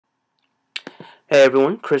Hey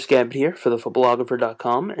everyone, Chris Gabbett here for the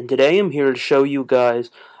Phoblographer.com, and today I'm here to show you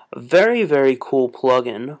guys a very cool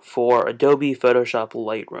plugin for Adobe Photoshop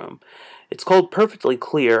Lightroom. It's called Perfectly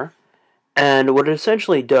Clear, and what it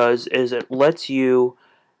essentially does is it lets you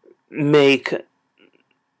make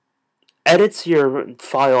edits to your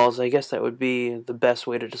files. I guess that would be the best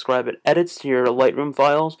way to describe it. Edits to your Lightroom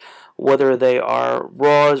files, whether they are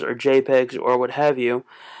RAWs or JPEGs or what have you,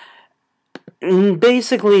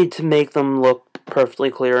 basically to make them look perfectly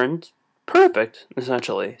clear and perfect,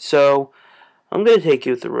 essentially. So I'm going to take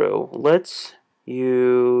you through. Let's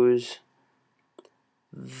use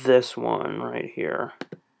this one right here.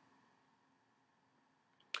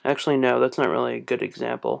 Actually, no, that's not really a good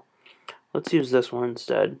example. Let's use this one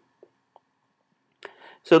instead.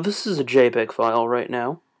 So this is a JPEG file right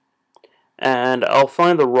now, and I'll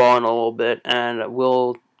find the RAW in a little bit and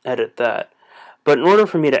we'll edit that. But in order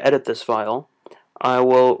for me to edit this file, I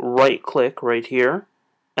will right-click right here,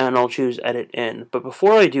 and I'll choose Edit In. But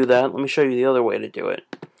before I do that, let me show you the other way to do it.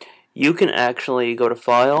 You can actually go to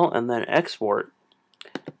File and then Export,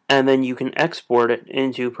 and then you can export it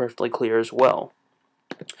into Perfectly Clear as well.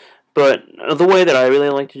 But the way that I really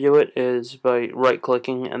like to do it is by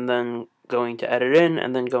right-clicking and then going to Edit In,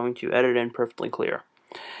 and then going to Edit In Perfectly Clear.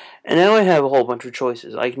 And now I have a whole bunch of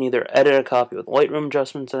choices. I can either edit a copy with Lightroom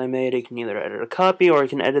adjustments that I made, I can either edit a copy, or I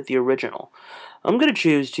can edit the original. I'm going to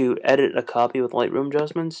choose to edit a copy with Lightroom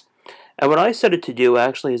adjustments, and what I set it to do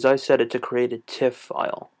actually is I set it to create a TIFF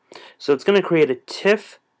file. So it's going to create a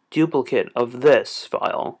TIFF duplicate of this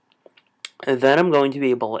file, and then I'm going to be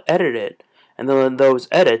able to edit it, and then those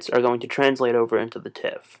edits are going to translate over into the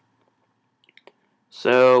TIFF.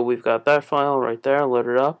 So we've got that file right there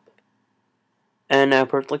loaded up, and now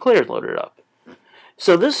Perfectly Clear is loaded up.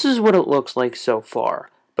 So this is what it looks like so far.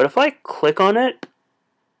 But if I click on it,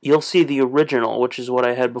 you'll see the original, which is what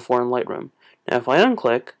I had before in Lightroom. Now if I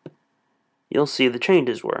unclick, you'll see the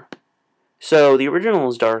changes were. So the original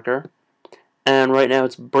is darker, and right now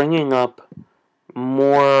it's bringing up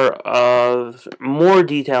more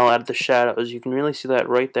detail out of the shadows. You can really see that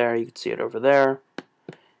right there. You can see it over there.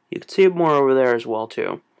 You can see it more over there as well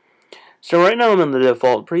too. So right now I'm in the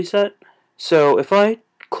default preset. So if I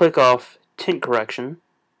click off tint correction,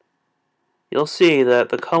 you'll see that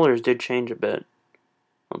the colors did change a bit.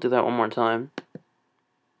 I'll do that one more time.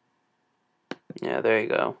 Yeah, there you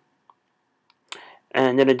go.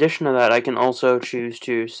 And in addition to that, I can also choose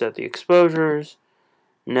to set the exposures.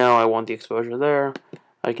 Now I want the exposure there.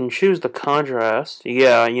 I can choose the contrast.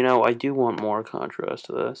 Yeah, you know, I do want more contrast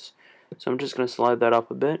to this. So I'm just going to slide that up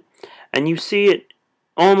a bit. And you see it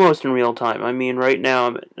almost in real time. I mean, right now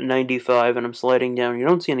I'm at 95 and I'm sliding down. You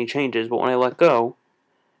don't see any changes, but when I let go,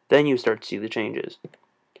 then you start to see the changes.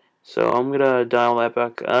 So I'm going to dial that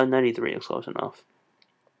back. 93 is close enough.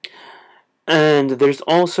 And there's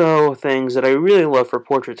also things that I really love for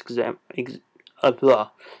portraits,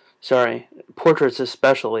 portraits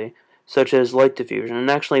especially, such as light diffusion.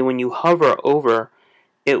 And actually, when you hover over,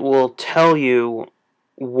 it will tell you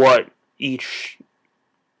what each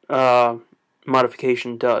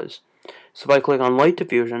modification does. So if I click on light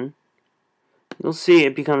diffusion, you'll see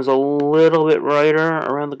it becomes a little bit brighter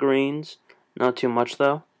around the greens. Not too much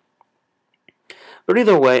though. But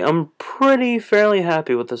either way, I'm fairly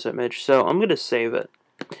happy with this image, so I'm going to save it.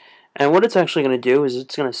 And what it's actually going to do is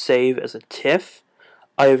it's going to save as a TIFF.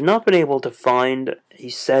 I have not been able to find a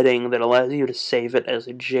setting that allows you to save it as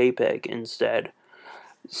a JPEG instead.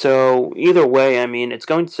 So either way, I mean, it's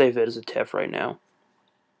going to save it as a TIFF right now.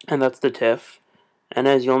 And that's the TIFF. And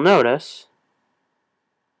as you'll notice,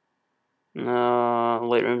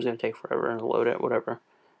 Lightroom's going to take forever to load it, whatever.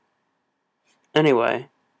 Anyway,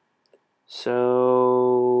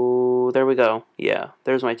 so there we go. Yeah,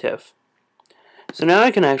 there's my TIFF. So now I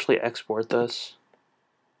can actually export this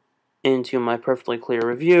into my Perfectly Clear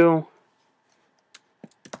review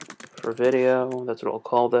for video. That's what I'll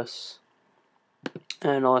call this.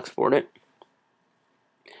 And I'll export it.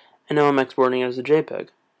 And now I'm exporting it as a JPEG.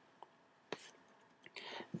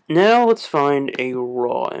 Now let's find a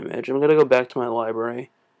RAW image. I'm going to go back to my library,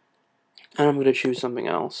 and I'm going to choose something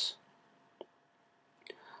else.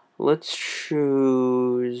 Let's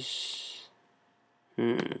choose...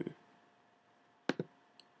 No,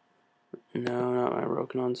 not my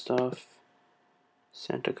Rokinon stuff.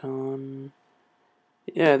 Santacon.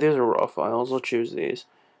 Yeah, these are RAW files. I'll choose these.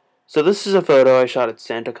 So this is a photo I shot at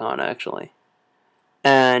Santacon, actually.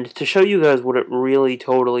 And to show you guys what it really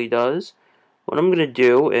totally does, what I'm going to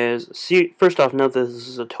do is, first off, note that this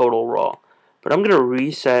is a total RAW. But I'm going to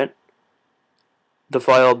reset the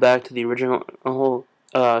file back to the original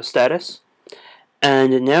status.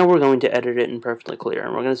 And now we're going to edit it in Perfectly Clear,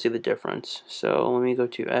 and we're going to see the difference. So let me go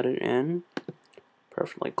to Edit in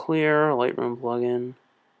Perfectly Clear Lightroom Plug-in,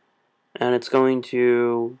 and it's going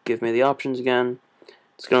to give me the options again.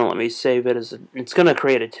 It's going to let me save it as it's going to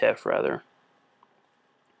create a TIFF rather.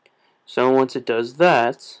 So once it does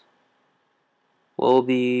that, we'll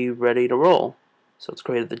be ready to roll. So it's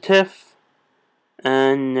created the TIFF,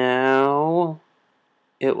 and now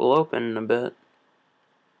it will open in a bit.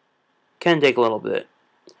 Can take a little bit.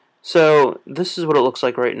 So this is what it looks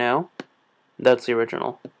like right now. That's the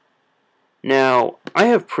original. Now, I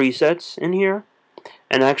have presets in here,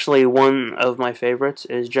 and actually one of my favorites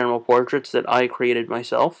is General Portraits that I created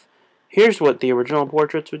myself. Here's what the original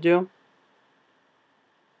portraits would do.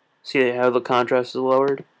 See how the contrast is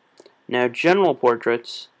lowered? Now, General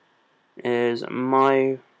Portraits is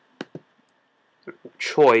my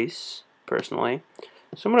choice, personally.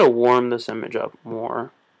 So I'm going to warm this image up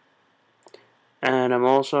more. And I'm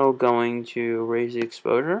also going to raise the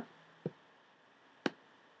exposure.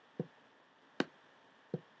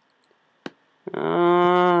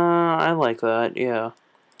 I like that, yeah.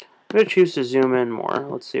 I'm going to choose to zoom in more.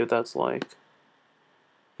 Let's see what that's like.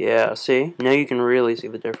 Yeah, see? Now you can really see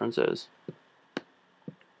the differences.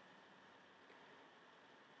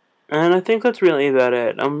 And I think that's really about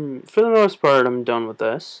it. For the most part, I'm done with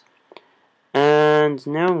this. And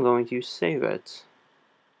now I'm going to save it.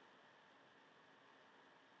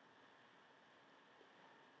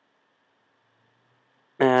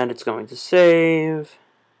 And it's going to save.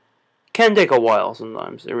 Can take a while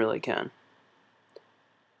sometimes, it really can.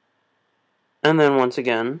 And then once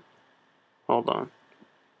again, hold on.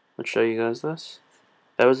 Let's show you guys this.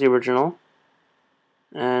 That was the original.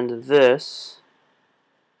 And this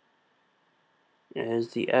is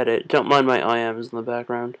the edit. Don't mind my IMs in the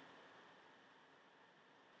background.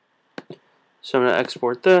 So I'm going to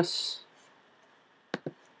export this.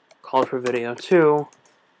 Call it for video 2.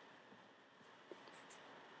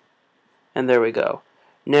 And there we go.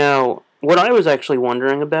 Now, what I was actually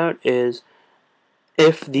wondering about is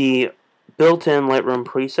if the built-in Lightroom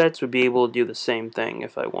presets would be able to do the same thing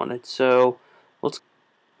if I wanted. So let's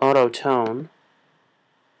auto tone.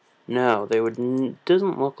 No, they would.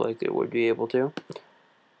 Doesn't look like it would be able to.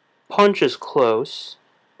 Punch is close,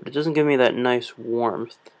 but it doesn't give me that nice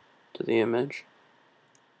warmth to the image.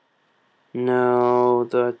 No,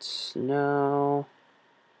 that's no.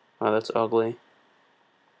 Oh, that's ugly.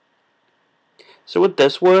 So what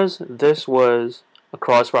this was a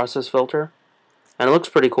cross-process filter. And it looks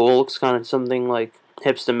pretty cool. It looks kind of something like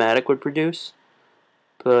Hipstamatic would produce.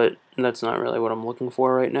 But that's not really what I'm looking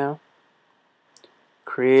for right now.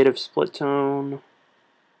 Creative split tone.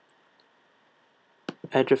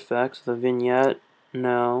 Edge effects, the vignette.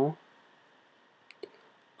 No.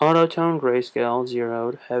 Auto-tone grayscale,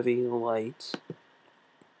 zeroed, heavy, light.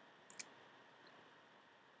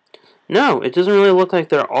 No, it doesn't really look like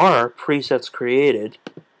there are presets created.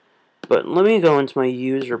 But let me go into my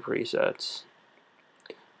user presets.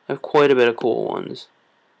 I have quite a bit of cool ones.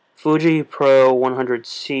 Fuji Pro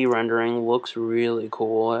 100C rendering looks really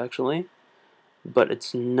cool, actually. But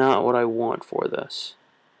it's not what I want for this.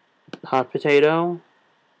 Hot Potato.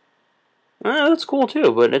 That's cool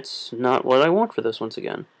too, but it's not what I want for this once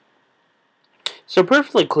again. So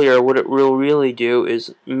Perfectly Clear, what it will really do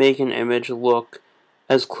is make an image look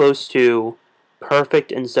as close to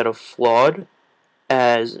perfect instead of flawed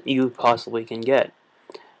as you possibly can get.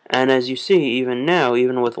 And as you see, even now,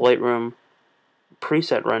 even with Lightroom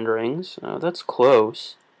preset renderings, that's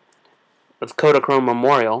close, with Kodachrome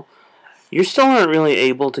Memorial, you still aren't really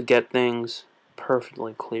able to get things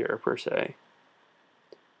perfectly clear, per se.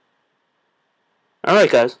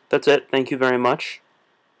 Alright guys, that's it. Thank you very much.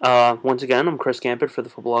 Once again, I'm Chris Campett for the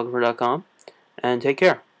Phoblographer.com, and take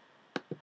care.